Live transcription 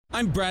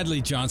I'm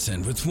Bradley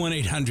Johnson with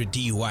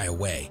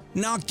 1-800-DUI-AWAY.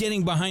 Not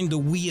getting behind the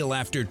wheel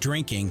after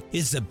drinking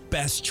is the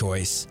best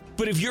choice.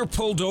 But if you're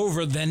pulled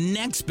over, the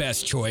next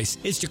best choice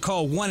is to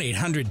call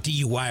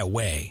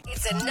 1-800-DUI-AWAY.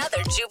 It's another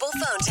Jubal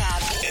phone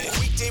tab.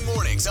 Weekday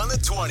mornings on the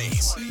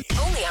 20s.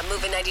 Only on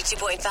Moving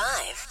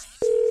 92.5.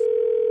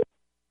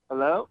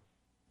 Hello?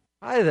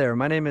 Hi there,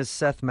 my name is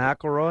Seth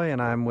McElroy, and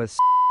I'm with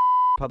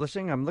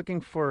Publishing. I'm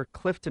looking for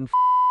Clifton.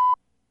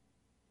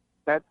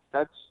 That's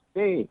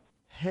me.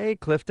 Hey,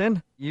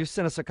 Clifton. You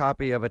sent us a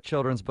copy of a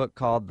children's book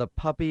called The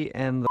Puppy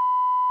and the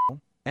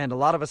and a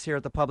lot of us here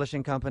at the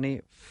publishing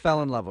company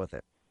fell in love with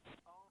it.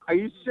 Are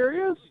you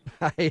serious?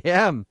 I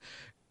am.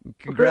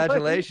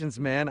 Congratulations,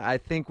 man. I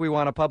think we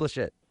want to publish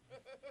it.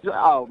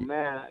 Oh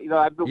man,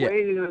 I've been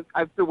waiting.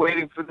 I've been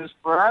waiting for this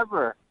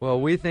forever. Well,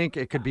 we think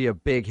it could be a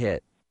big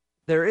hit.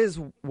 There is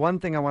one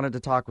thing I wanted to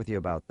talk with you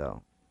about,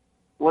 though.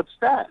 What's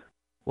that?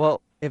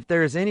 Well, if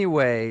there's any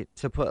way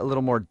to put a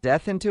little more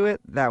death into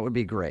it, that would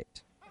be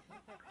great.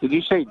 Did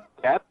you say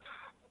depth?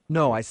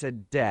 No, I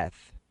said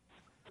death.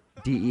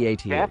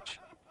 D-E-A-T-H. Death?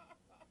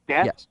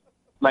 Death? Yes.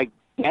 Like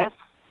death?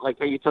 Like,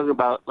 are you talking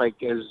about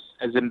like as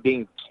in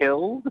being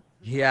killed?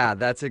 Yeah,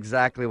 that's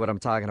exactly what I'm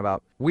talking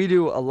about. We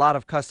do a lot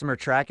of customer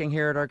tracking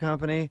here at our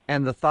company,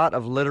 and the thought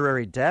of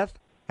literary death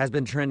has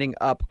been trending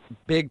up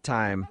big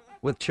time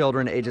with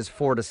children ages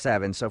 4 to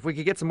 7. So if we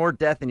could get some more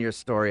death in your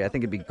story, I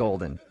think it'd be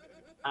golden.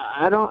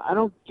 I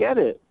don't get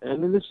it. I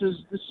mean, this is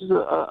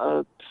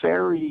a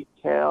fairy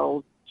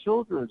tale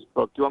children's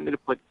book. Do you want me to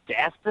put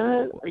death in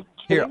it? Are you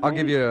Here, kidding I'll me?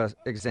 give you an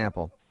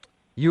example.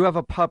 You have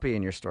a puppy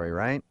in your story,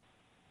 right?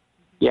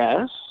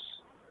 Yes.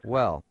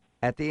 Well,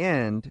 at the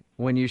end,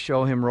 when you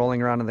show him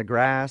rolling around in the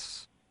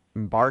grass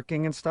and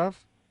barking and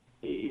stuff,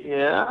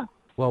 Yeah.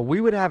 well, we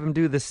would have him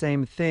do the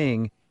same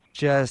thing,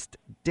 just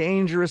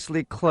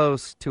dangerously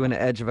close to an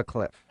edge of a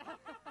cliff.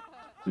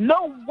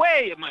 No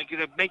way am I going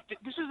to make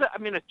this is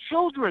a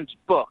children's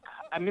book.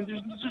 I mean,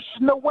 there's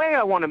no way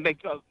I want to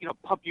make a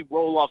puppy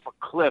roll off a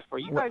cliff. Are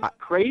you guys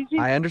crazy?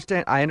 I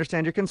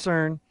understand your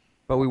concern,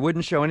 but we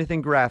wouldn't show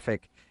anything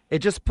graphic. It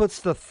just puts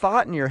the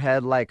thought in your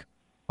head like,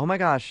 oh my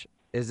gosh,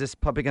 is this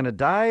puppy going to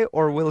die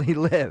or will he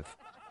live?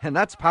 And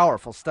that's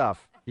powerful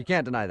stuff. You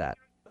can't deny that.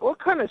 What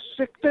kind of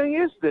sick thing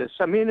is this?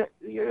 I mean,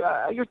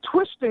 you're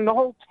twisting the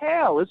whole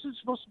tale. This is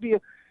supposed to be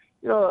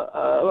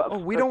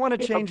We don't want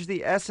to change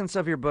the essence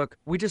of your book.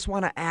 We just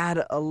want to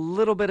add a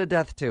little bit of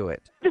death to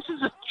it. This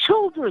is a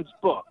children's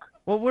book.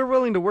 Well, we're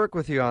willing to work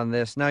with you on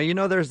this.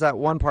 Now, there's that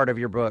one part of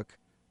your book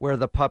where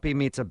the puppy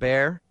meets a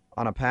bear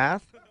on a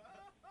path.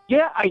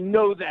 Yeah, I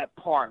know that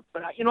part,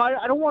 but I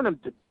don't want him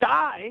to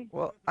die.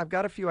 Well, I've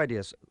got a few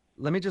ideas.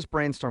 Let me just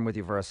brainstorm with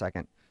you for a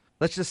second.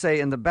 Let's just say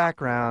in the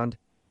background,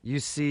 you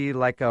see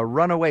like a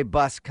runaway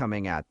bus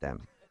coming at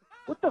them.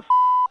 What the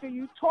are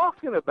you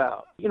talking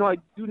about? I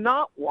do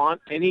not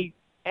want any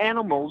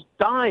animals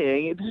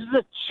dying. This is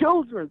a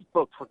children's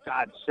book, for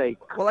God's sake.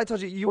 Well, I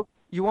told you,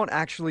 you won't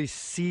actually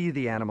see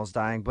the animals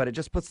dying, but it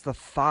just puts the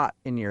thought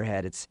in your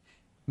head. It's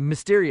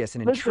mysterious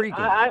and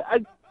intriguing.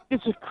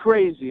 This is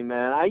crazy,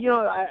 man.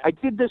 I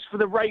did this for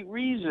the right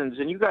reasons,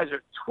 and you guys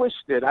are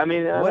twisted. I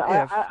mean,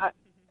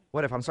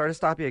 What if, I'm sorry to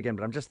stop you again,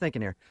 but I'm just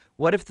thinking here.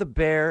 What if the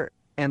bear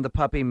and the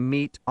puppy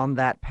meet on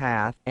that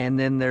path, and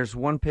then there's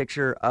one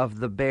picture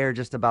of the bear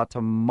just about to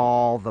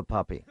maul the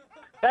puppy?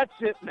 That's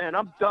it, man.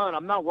 I'm done.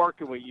 I'm not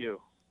working with you.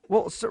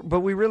 Well, sir,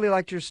 but we really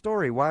liked your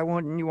story. Why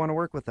wouldn't you want to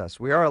work with us?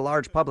 We are a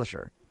large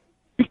publisher.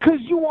 Because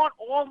you want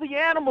all the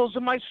animals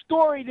in my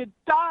story to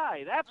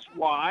die. That's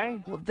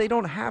why. Well, they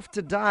don't have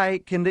to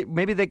die.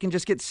 Maybe they can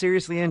just get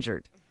seriously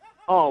injured.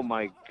 Oh,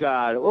 my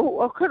God.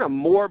 What kind of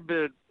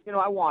morbid...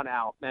 I want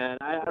out, man.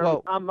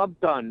 I'm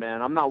done,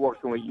 man. I'm not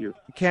working with you.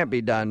 It can't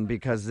be done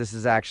because this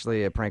is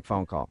actually a prank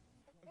phone call.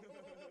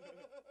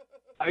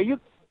 Are you...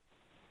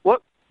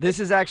 What? This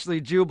is actually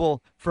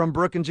Jubal from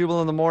Brooke and Jubal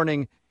in the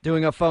Morning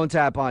doing a phone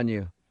tap on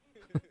you.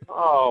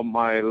 Oh,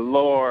 my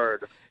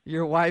Lord.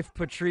 Your wife,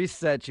 Patrice,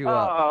 set you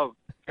up. Oh,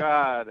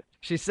 God.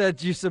 She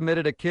said you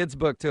submitted a kid's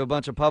book to a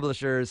bunch of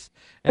publishers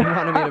and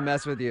wanted me to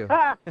mess with you.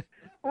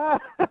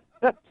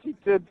 She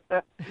did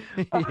that.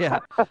 Yeah.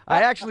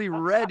 I actually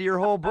read your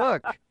whole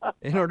book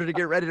in order to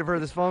get ready for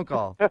this phone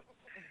call.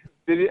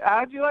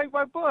 How'd you like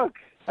my book?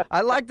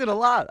 I liked it a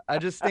lot. I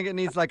just think it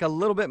needs like a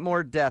little bit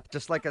more depth,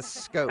 just like a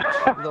scotch,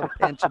 a little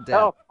pinch of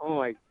depth. Oh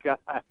my God.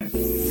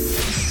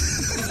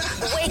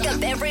 Wake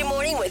up every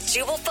morning with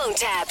Jubal phone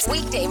tabs.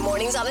 Weekday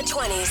mornings on the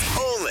 20s.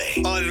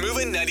 Only on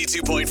Moving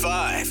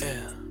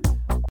 92.5.